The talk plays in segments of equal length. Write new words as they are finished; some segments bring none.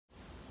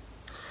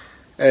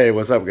Hey,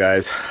 what's up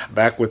guys?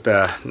 Back with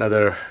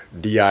another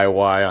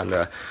DIY on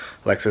the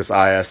Lexus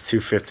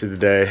IS250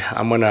 today.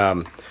 I'm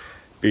gonna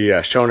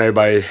be showing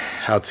everybody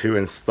how to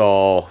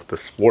install the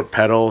sport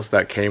pedals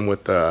that came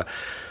with the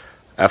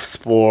F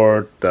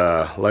Sport,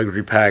 the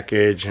luxury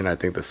package, and I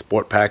think the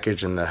sport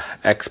package and the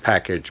X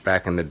package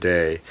back in the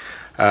day.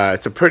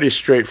 It's a pretty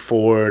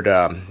straightforward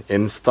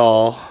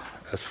install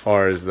as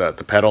far as the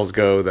pedals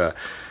go.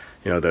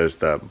 There's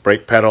the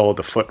brake pedal,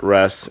 the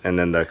footrest, and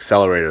then the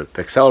accelerator.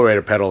 The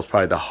accelerator pedal is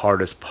probably the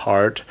hardest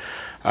part,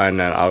 and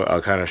then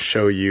I'll kind of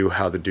show you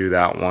how to do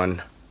that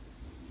one.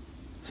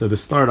 So to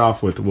start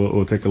off with,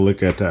 we'll take a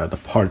look at the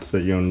parts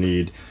that you'll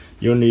need.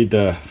 You'll need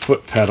the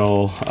foot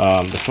pedal,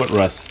 the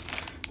footrest,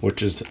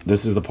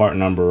 this is the part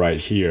number right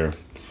here.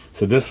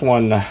 So this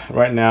one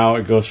right now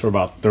it goes for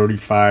about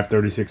 $35,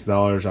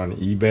 $36 on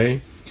eBay.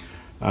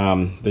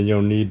 Then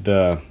you'll need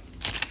the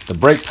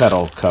brake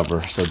pedal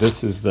cover. So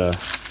this is the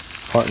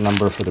part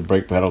number for the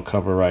brake pedal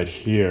cover right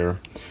here,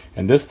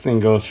 and this thing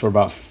goes for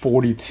about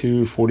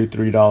 $42,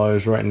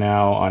 $43 right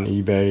now on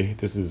eBay.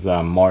 This is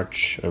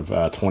March of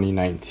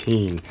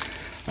 2019.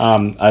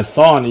 I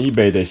saw on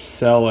eBay they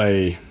sell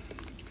a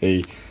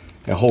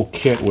whole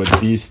kit with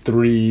these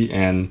three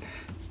and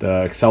the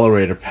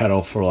accelerator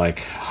pedal for like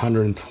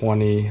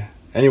 120,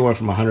 anywhere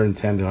from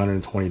 110 to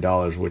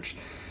 $120, which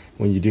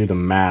when you do the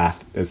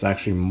math, it's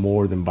actually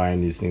more than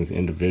buying these things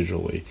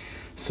individually.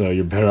 So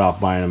you're better off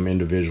buying them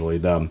individually.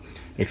 The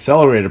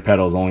accelerator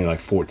pedal is only like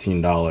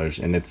 $14,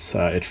 and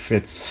it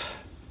fits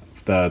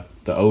the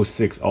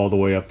 06 all the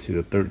way up to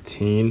the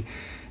 13.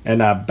 And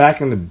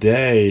back in the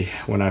day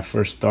when I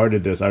first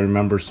started this, I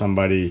remember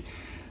somebody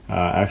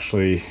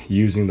actually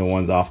using the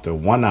ones off the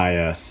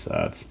 1IS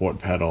sport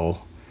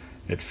pedal.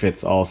 It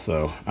fits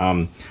also.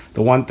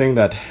 The one thing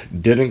that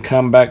didn't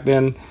come back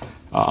then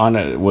on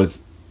it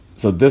was,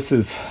 so this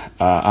is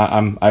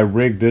I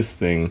rigged this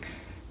thing.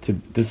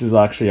 This is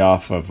actually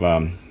off of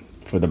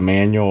for the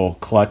manual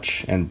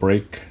clutch and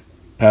brake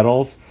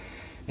pedals,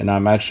 and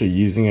I'm actually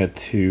using it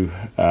to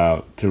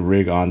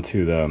rig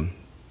onto the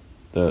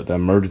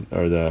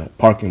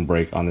parking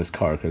brake on this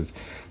car, because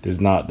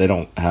they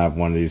don't have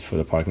one of these for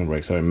the parking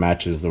brake, so it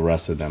matches the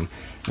rest of them.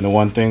 And the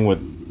one thing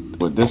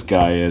with this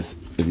guy is,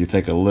 if you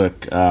take a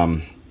look,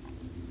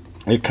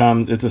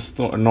 it's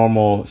a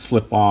normal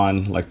slip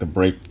on, like the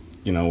brake,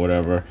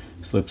 whatever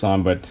slips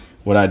on. But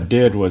what I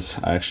did was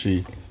I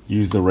actually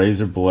use the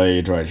razor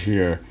blade right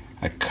here.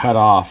 I cut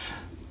off,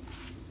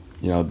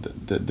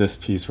 this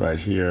piece right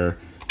here,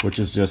 which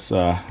is just,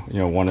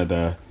 one of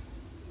the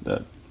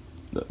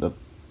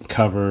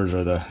covers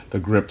or the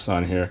grips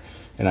on here,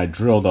 and I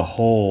drilled a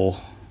hole.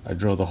 I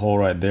drilled a hole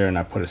right there, and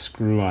I put a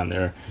screw on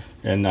there,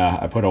 and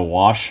I put a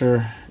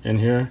washer in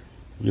here.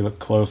 If you look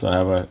close, I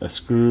have a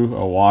screw,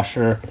 a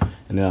washer,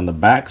 and then on the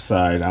back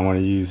side, I want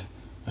to use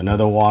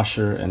another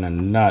washer and a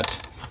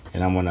nut,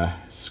 and I'm gonna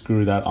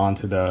screw that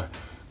onto the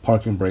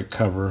parking brake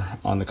cover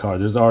on the car.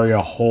 There's already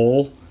a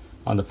hole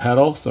on the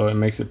pedal, so it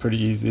makes it pretty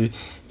easy.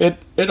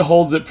 It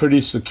holds it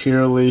pretty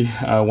securely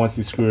once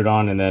you screw it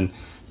on, and then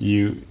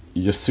you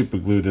just super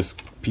glue this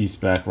piece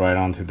back right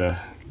onto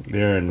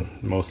there, and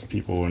most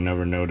people will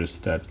never notice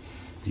that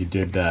you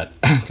did that,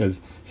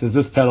 because since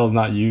this pedal is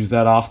not used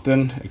that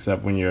often,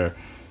 except when you're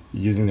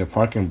using the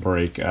parking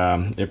brake,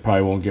 it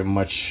probably won't get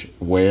much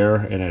wear,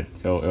 and it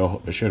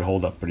should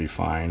hold up pretty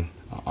fine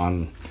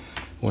on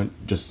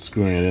just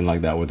screwing it in like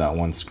that with that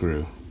one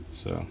screw.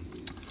 So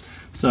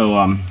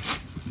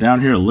down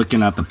here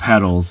looking at the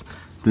pedals,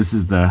 this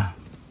is the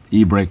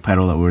e-brake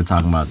pedal that we were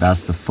talking about.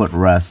 That's the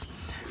footrest,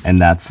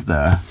 and that's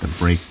the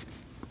brake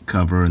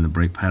cover and the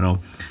brake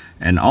pedal,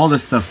 and all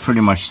this stuff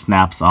pretty much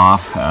snaps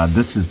off.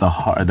 This is the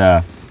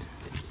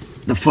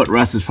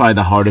footrest is probably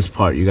the hardest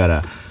part. You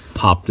gotta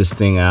pop this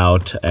thing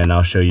out, and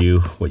I'll show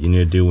you what you need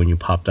to do when you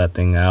pop that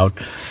thing out.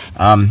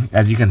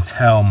 As you can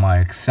tell, my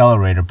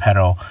accelerator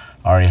pedal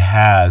already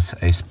has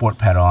a sport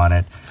pedal on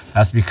it.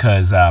 That's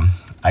because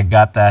I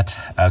got that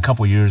a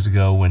couple years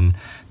ago when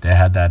they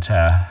had that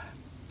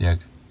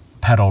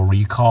pedal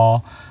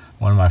recall.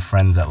 One of my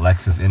friends at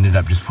Lexus ended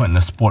up just putting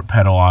the sport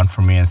pedal on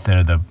for me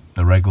instead of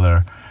the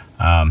regular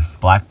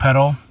black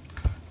pedal.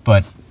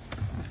 But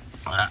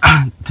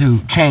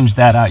to change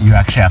that out, you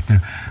actually have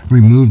to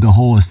remove the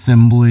whole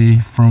assembly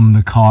from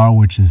the car,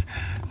 which is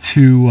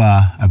two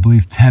I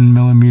believe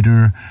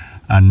 10mm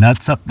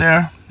nuts up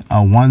there.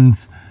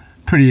 One's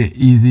pretty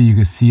easy, you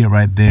can see it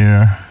right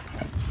there,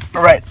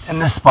 right in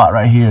this spot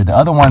right here. The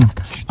other one's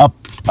up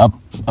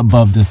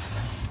above this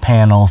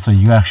panel, so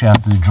you actually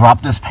have to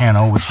drop this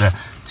panel with the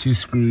two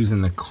screws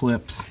and the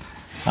clips.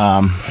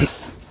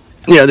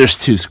 There's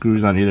two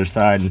screws on either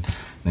side and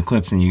the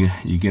clips, and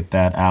you get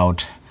that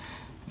out,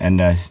 and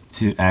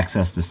to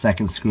access the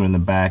second screw in the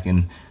back,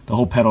 and the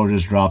whole pedal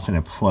just drops and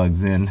it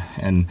plugs in.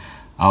 And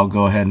I'll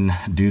go ahead and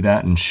do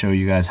that and show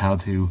you guys how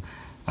to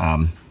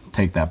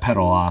take that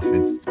pedal off.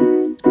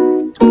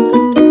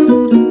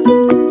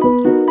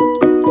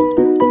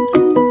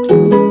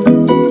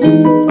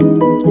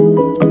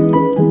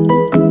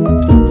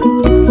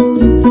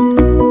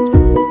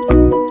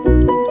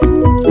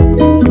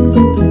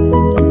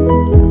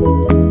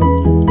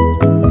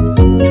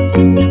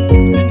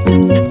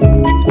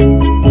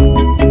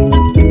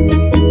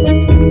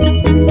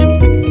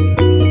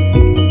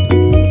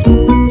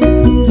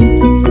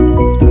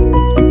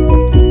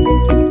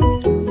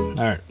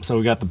 so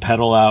we got the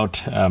pedal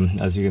out.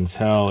 As you can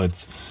tell,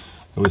 it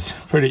was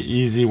pretty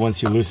easy.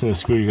 Once you loosen the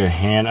screw, you can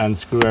hand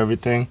unscrew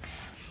everything.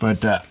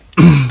 But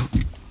and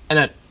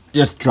then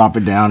just drop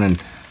it down,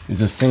 and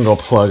there's a single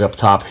plug up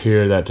top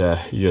here that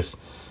you just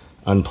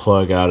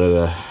unplug out of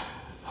the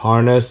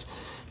harness,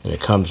 and it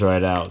comes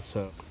right out.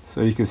 So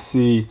you can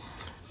see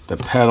the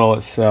pedal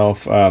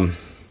itself.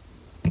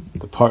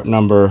 The part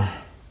number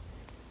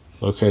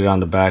located on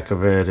the back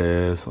of it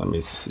is, let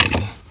me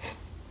see.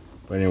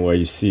 But anyway,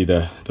 you see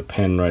the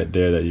pin right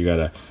there that you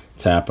gotta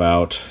tap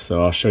out.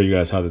 So I'll show you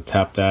guys how to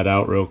tap that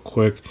out real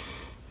quick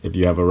if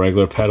you have a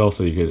regular pedal,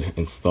 so you could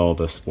install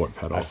the sport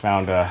pedal. I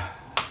found a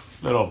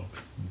little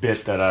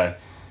bit that I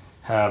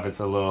have. It's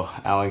a little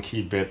Allen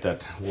key bit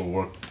that will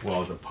work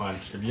well as a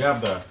punch. If you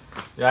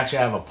actually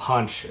have a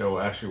punch, it will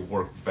actually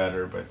work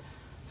better, but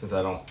since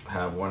I don't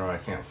have one, or I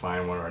can't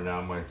find one right now,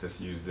 I'm going to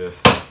just use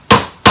this.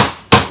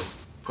 Just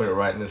put it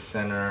right in the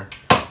center.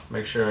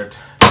 Make sure it...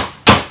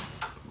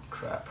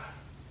 Crap.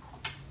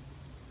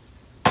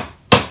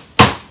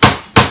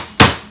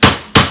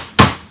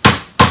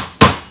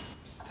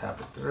 Just tap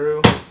it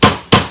through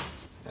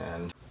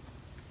and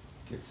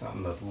get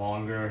something that's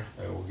longer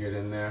that will get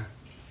in there.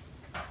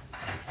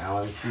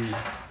 Allen key.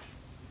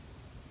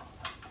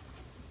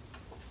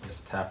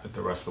 Just tap it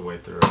the rest of the way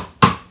through.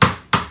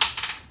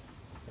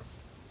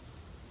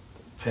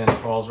 Pin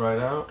falls right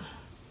out.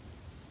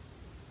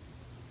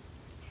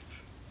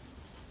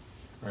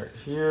 Right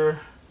here.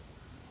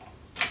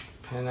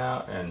 Pin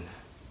out, and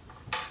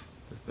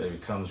this baby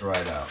comes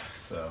right out.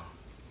 So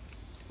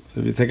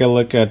if you take a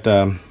look at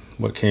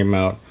what came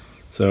out,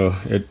 so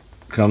it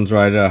comes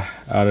right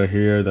out of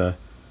here, the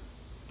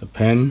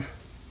pin,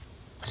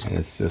 and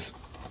it's this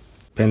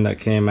pin that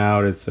came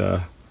out. It's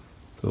a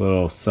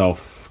little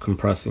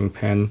self-compressing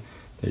pin.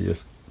 They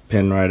just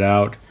pin right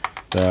out.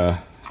 The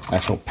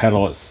actual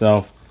pedal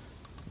itself,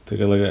 take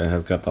a look at it,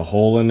 has got the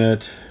hole in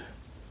it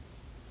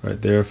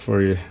right there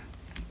for you.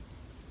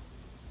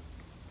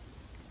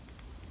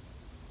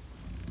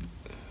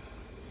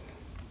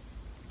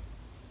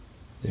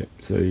 Yep,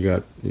 so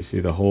you see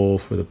the hole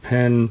for the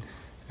pen,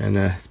 and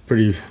it's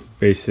pretty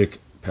basic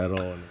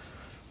pedal.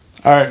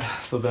 Alright,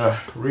 so the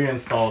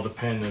reinstall of the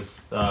pin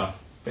is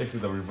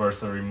basically the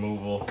reverse and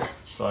removal.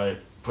 So I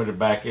put it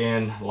back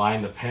in,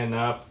 line the pin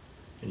up,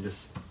 and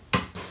just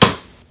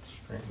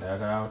straighten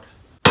that out.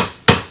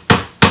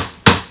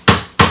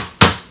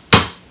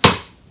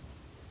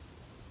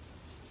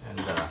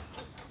 And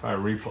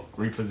probably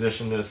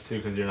reposition this too,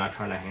 because you're not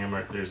trying to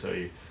hammer it through, so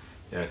you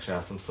actually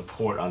have some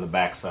support on the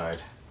back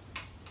side.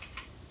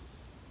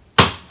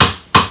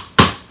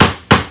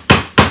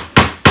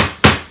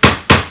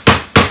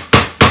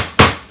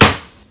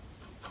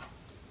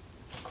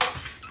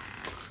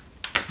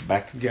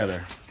 Back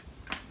together.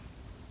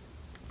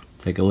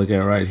 Take a look at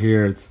it right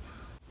here. It's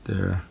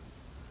there.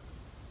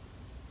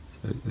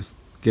 So just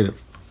get it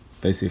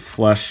basically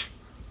flush,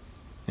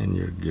 and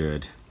you're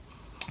good.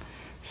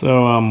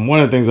 So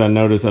one of the things I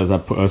noticed as I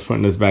was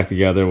putting this back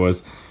together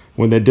was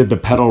when they did the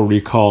pedal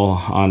recall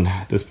on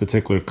this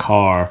particular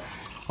car,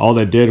 all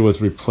they did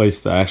was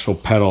replace the actual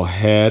pedal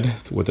head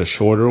with a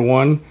shorter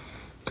one.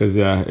 Because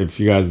if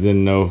you guys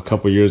didn't know, a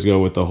couple years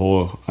ago with the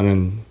whole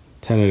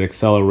unintended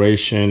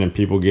acceleration and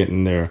people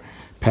getting their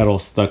pedal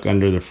stuck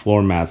under their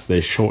floor mats,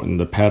 they shortened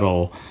the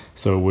pedal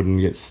so it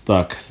wouldn't get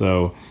stuck.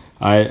 So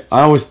I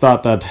always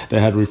thought that they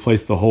had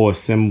replaced the whole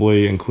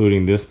assembly,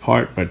 including this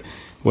part, but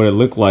what it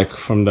looked like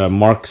from the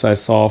marks I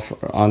saw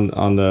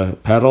on the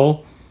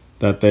pedal,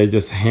 that they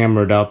just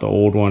hammered out the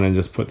old one and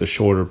just put the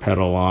shorter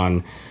pedal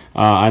on.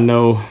 I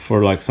know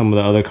for like some of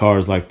the other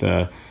cars, like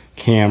the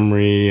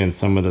Camry and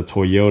some of the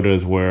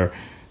Toyotas, where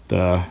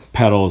the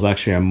pedal is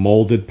actually a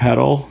molded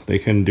pedal, they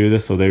couldn't do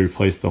this, so they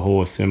replaced the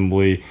whole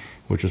assembly,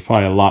 which was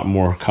probably a lot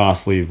more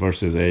costly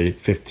versus a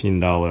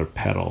 $15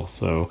 pedal.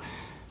 So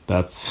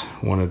that's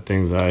one of the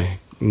things I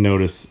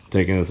noticed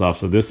taking this off.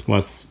 So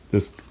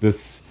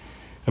this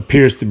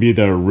appears to be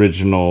the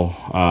original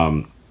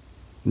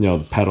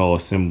pedal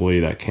assembly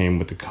that came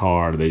with the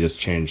car. They just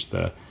changed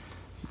the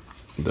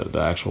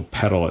actual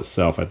pedal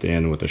itself at the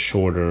end with a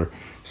shorter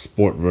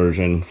sport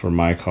version for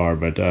my car.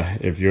 But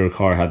if your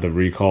car had the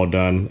recall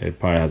done, it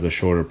probably has a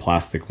shorter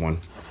plastic one.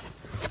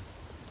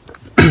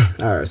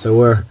 All right, so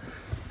we're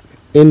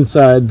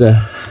inside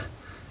the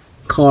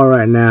car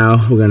right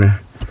now. We're gonna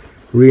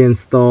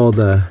reinstall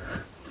the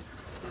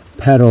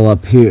pedal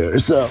up here.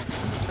 So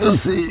you'll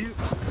see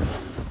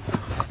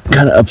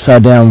kind of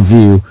upside down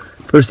view.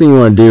 First thing you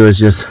want to do is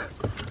just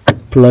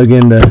plug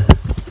in the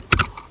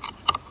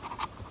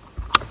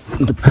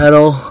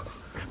pedal,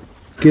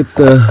 get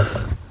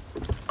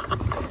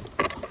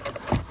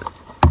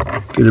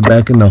it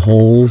back in the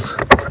holes,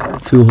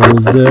 2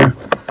 holes there,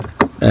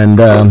 and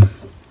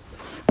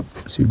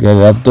so you get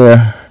it up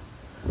there.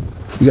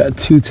 You got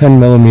 2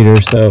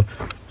 10mm, so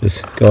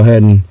just go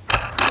ahead and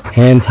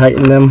hand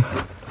tighten them.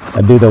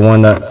 I do the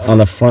one that on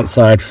the front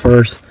side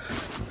first,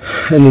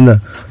 and then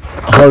the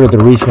harder to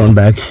reach one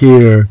back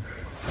here,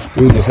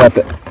 you just have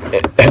to,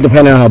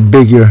 depending on how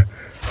big your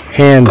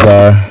hands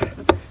are,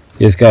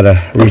 You just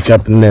gotta reach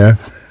up in there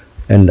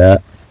and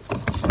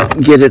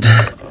get it.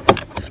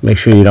 Just make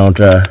sure you don't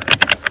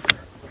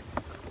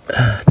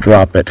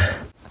drop it.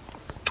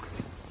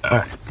 All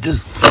right,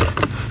 just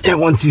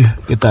once you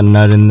get that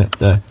nut in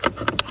the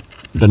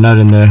nut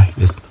in there,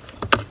 just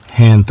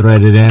hand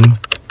thread it in.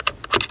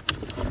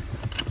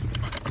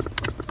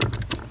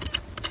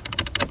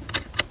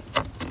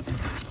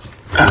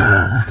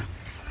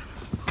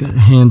 Good,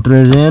 hand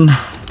thread it in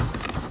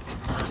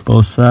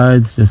both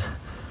sides,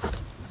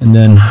 and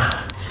then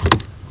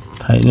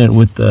tighten it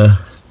with the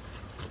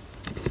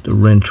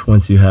wrench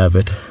once you have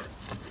it.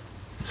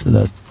 So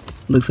that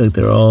looks like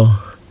they're all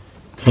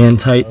hand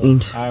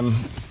tightened.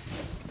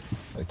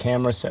 The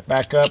camera set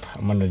back up.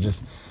 I'm gonna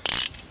just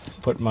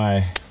put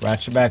my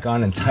ratchet back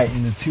on and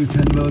tighten the two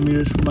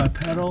 10mm for my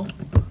pedal.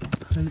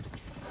 That's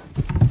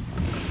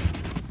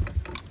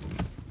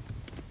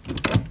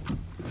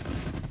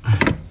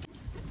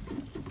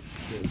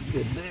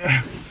good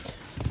there.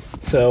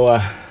 So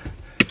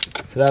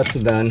that's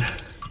done.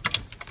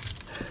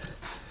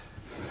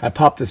 I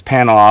popped this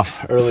panel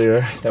off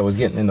earlier that was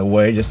getting in the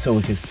way, just so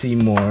we could see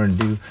more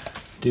and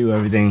do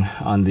everything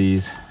on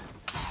these.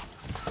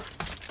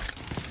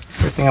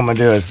 First thing I'm gonna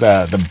do is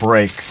the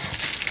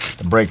brakes,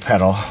 the brake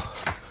pedal.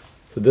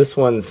 So this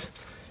one's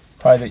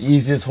probably the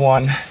easiest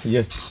one. You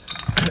just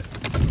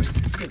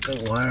get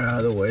the wire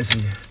out of the way.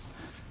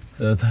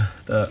 So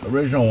the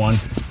original one,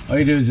 all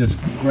you do is just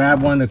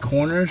grab one of the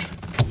corners,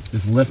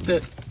 just lift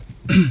it.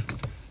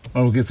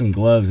 Or we'll get some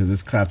gloves because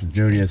this crap's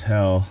dirty as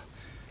hell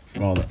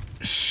from all the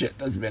shit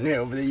that's been here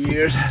over the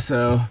years.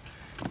 So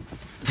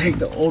take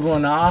the old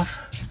one off,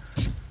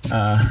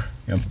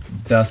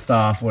 dust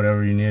off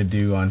whatever you need to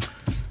do on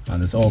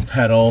this old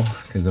pedal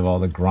because of all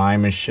the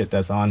grime and shit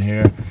that's on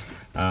here.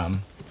 All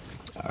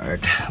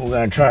right, we're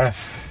gonna try to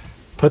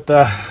put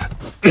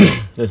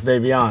this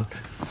baby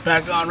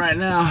back on right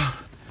now.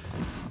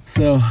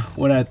 So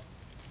what I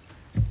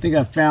think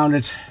I found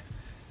it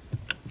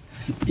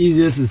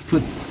easiest is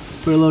put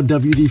a little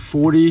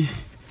WD-40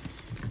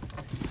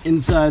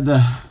 inside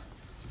the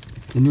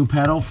new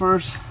pedal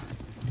first.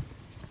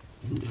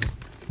 And just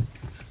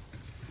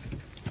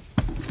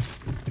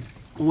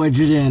wedge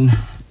it in.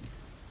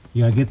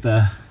 You gotta get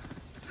the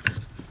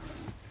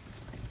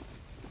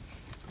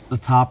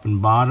top and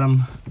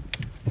bottom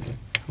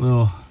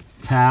little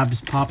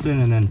tabs popped in,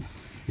 and then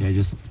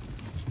just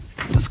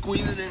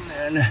squeeze it in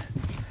there. And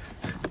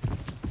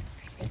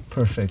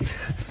perfect.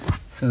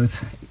 So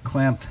it's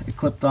clamped, it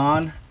clipped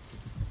on.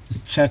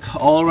 Just check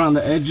all around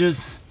the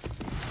edges.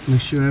 Make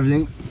sure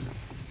everything,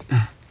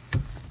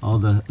 all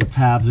the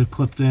tabs are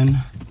clipped in.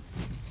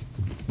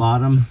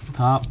 Bottom,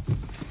 top,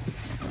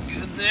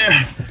 good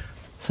there.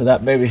 So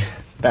that baby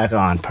back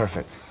on,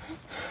 perfect.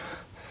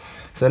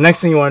 So the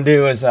next thing you want to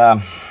do is get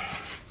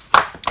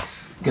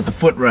the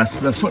footrest.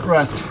 The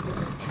footrest,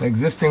 the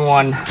existing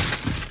one,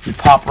 you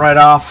pop right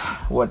off.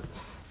 What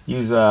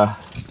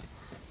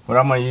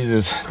I'm going to use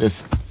is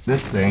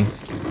this thing,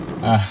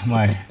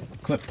 my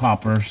clip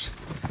poppers.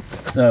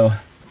 So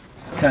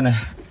just kind of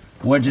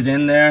wedge it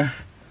in there.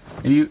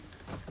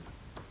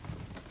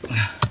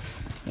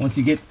 Once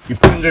you get your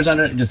fingers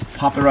under it, just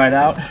pop it right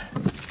out.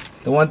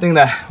 The one thing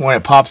that when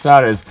it pops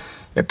out is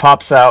it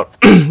pops out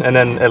and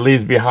then it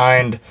leaves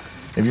behind.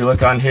 If you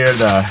look on here,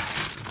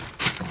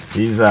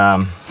 these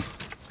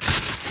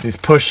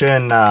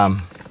push-in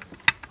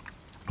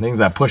things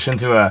that push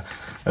into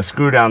a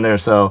screw down there.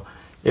 So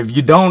if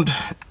you don't,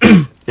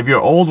 if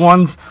your old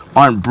ones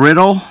aren't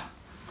brittle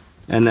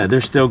and they're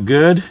still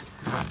good,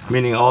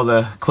 meaning all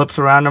the clips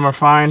around them are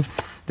fine,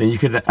 then you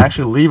could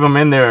actually leave them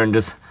in there and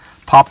just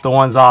pop the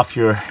ones off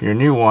your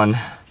new one.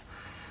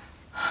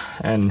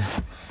 And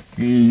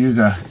you use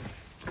a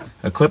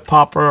clip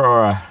popper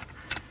or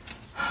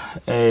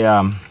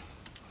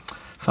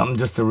something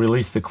just to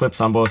release the clips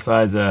on both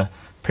sides. A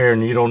pair of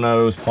needle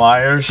nose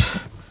pliers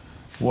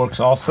works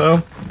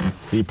also.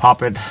 So you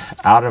pop it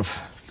out of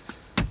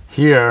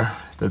here,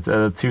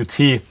 the two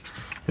teeth,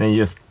 and then you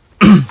just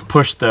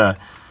push the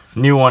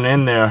new one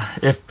in there.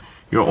 If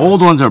your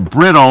old ones are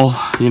brittle,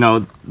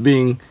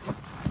 being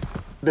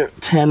they're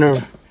 10 or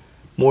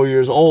more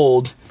years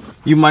old,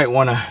 you might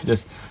want to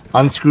just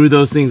unscrew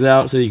those things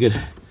out. So you could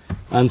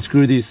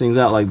unscrew these things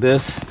out like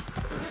this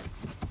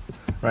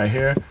right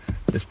here.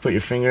 Just put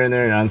your finger in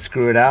there and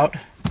unscrew it out.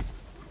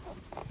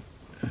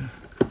 So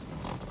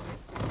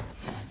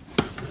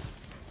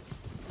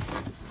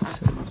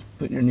just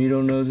put your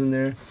needle nose in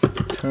there,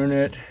 turn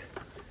it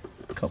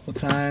a couple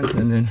times,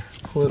 and then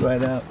pull it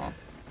right out.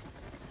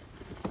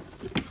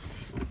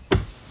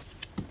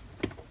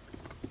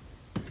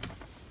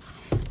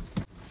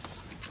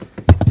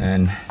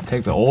 And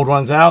take the old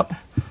ones out.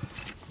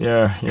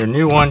 Your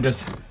new one,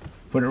 just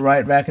put it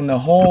right back in the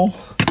hole.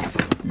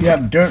 If you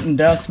have dirt and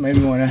dust, maybe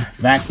you want to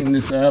vacuum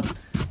this up.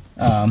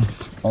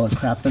 All the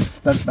crap that's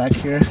stuck back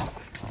here.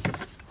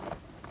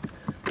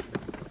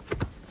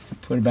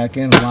 Put it back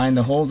in, line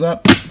the holes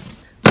up,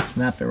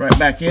 snap it right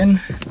back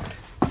in.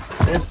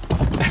 It's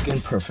back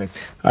in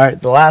perfect. All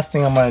right, the last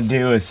thing I'm going to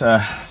do is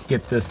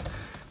get this.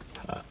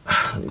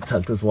 Let me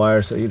tuck this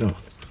wire so you don't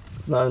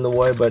not in the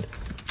way, but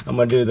I'm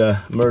gonna do the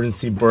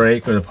emergency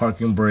brake or the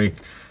parking brake.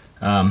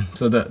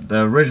 So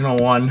the original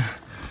one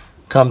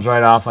comes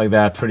right off like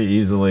that pretty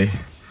easily.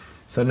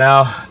 So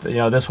now, you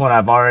know, this one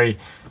I've already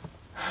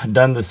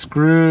done the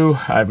screw.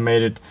 I've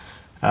made it,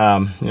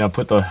 you know,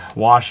 put the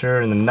washer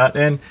and the nut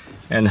in,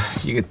 and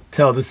you can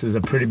tell this is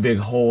a pretty big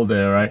hole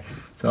there, right?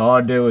 So all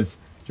I do is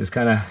just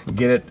kind of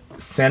get it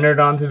centered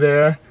onto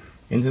there,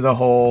 into the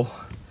hole,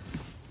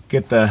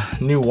 get the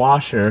new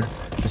washer,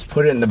 just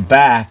put it in the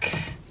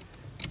back,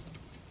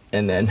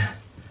 and then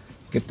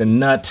get the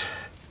nut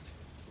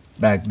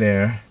back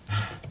there.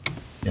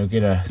 You know,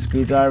 get a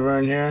screwdriver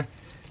in here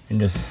and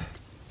just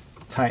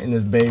tighten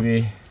this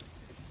baby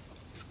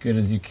as good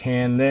as you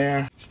can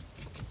there.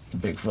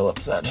 Big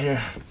Phillips out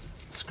here.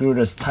 Screw it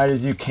as tight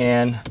as you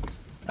can.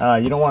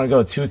 You don't want to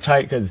go too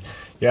tight because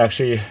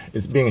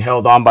it's being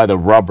held on by the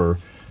rubber.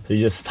 So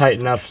you just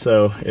tighten enough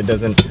so it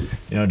doesn't,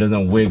 you know, it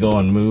doesn't wiggle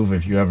and move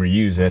if you ever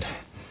use it.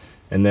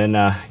 And then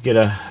get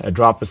a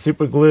drop of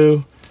super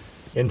glue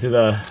into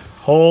the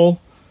hole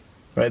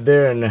right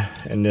there,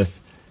 and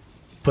just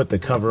put the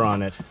cover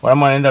on it. What I'm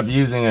going to end up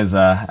using is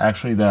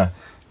actually the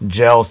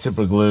gel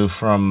super glue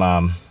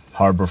from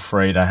Harbor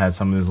Freight. I had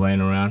some of this laying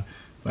around,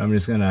 but I'm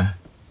just going to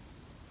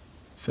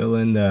fill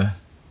in the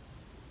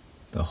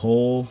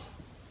hole,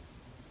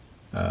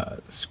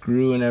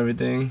 screw and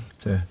everything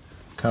to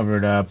cover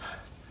it up.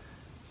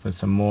 Put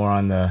some more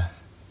on the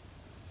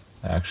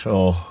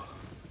actual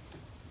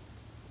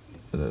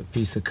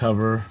piece of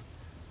cover,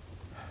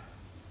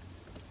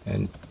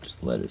 and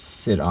just let it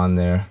sit on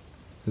there.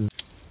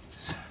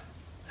 Just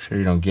make sure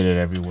you don't get it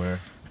everywhere.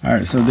 All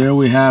right, so there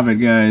we have it,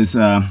 guys.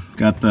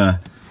 Got the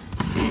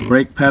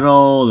brake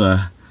pedal,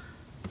 the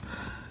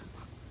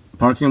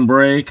parking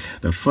brake,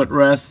 the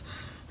footrest,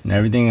 and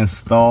everything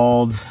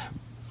installed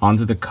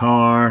onto the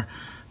car,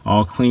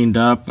 all cleaned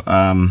up.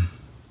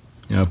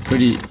 You know,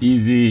 pretty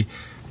easy,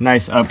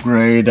 nice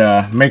upgrade.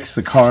 Makes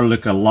the car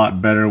look a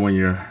lot better when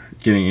you're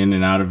getting in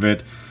and out of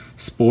it.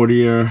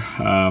 Sportier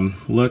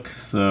look.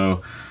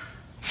 So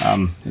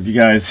if you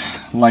guys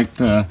like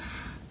the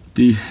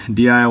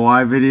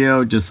DIY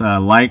video, just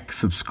like,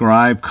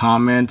 subscribe,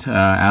 comment,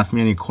 ask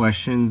me any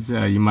questions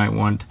you might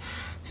want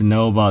to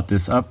know about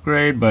this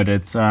upgrade. But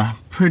it's a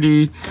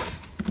pretty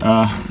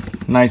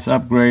nice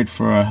upgrade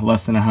for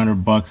less than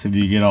 $100 if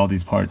you get all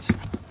these parts.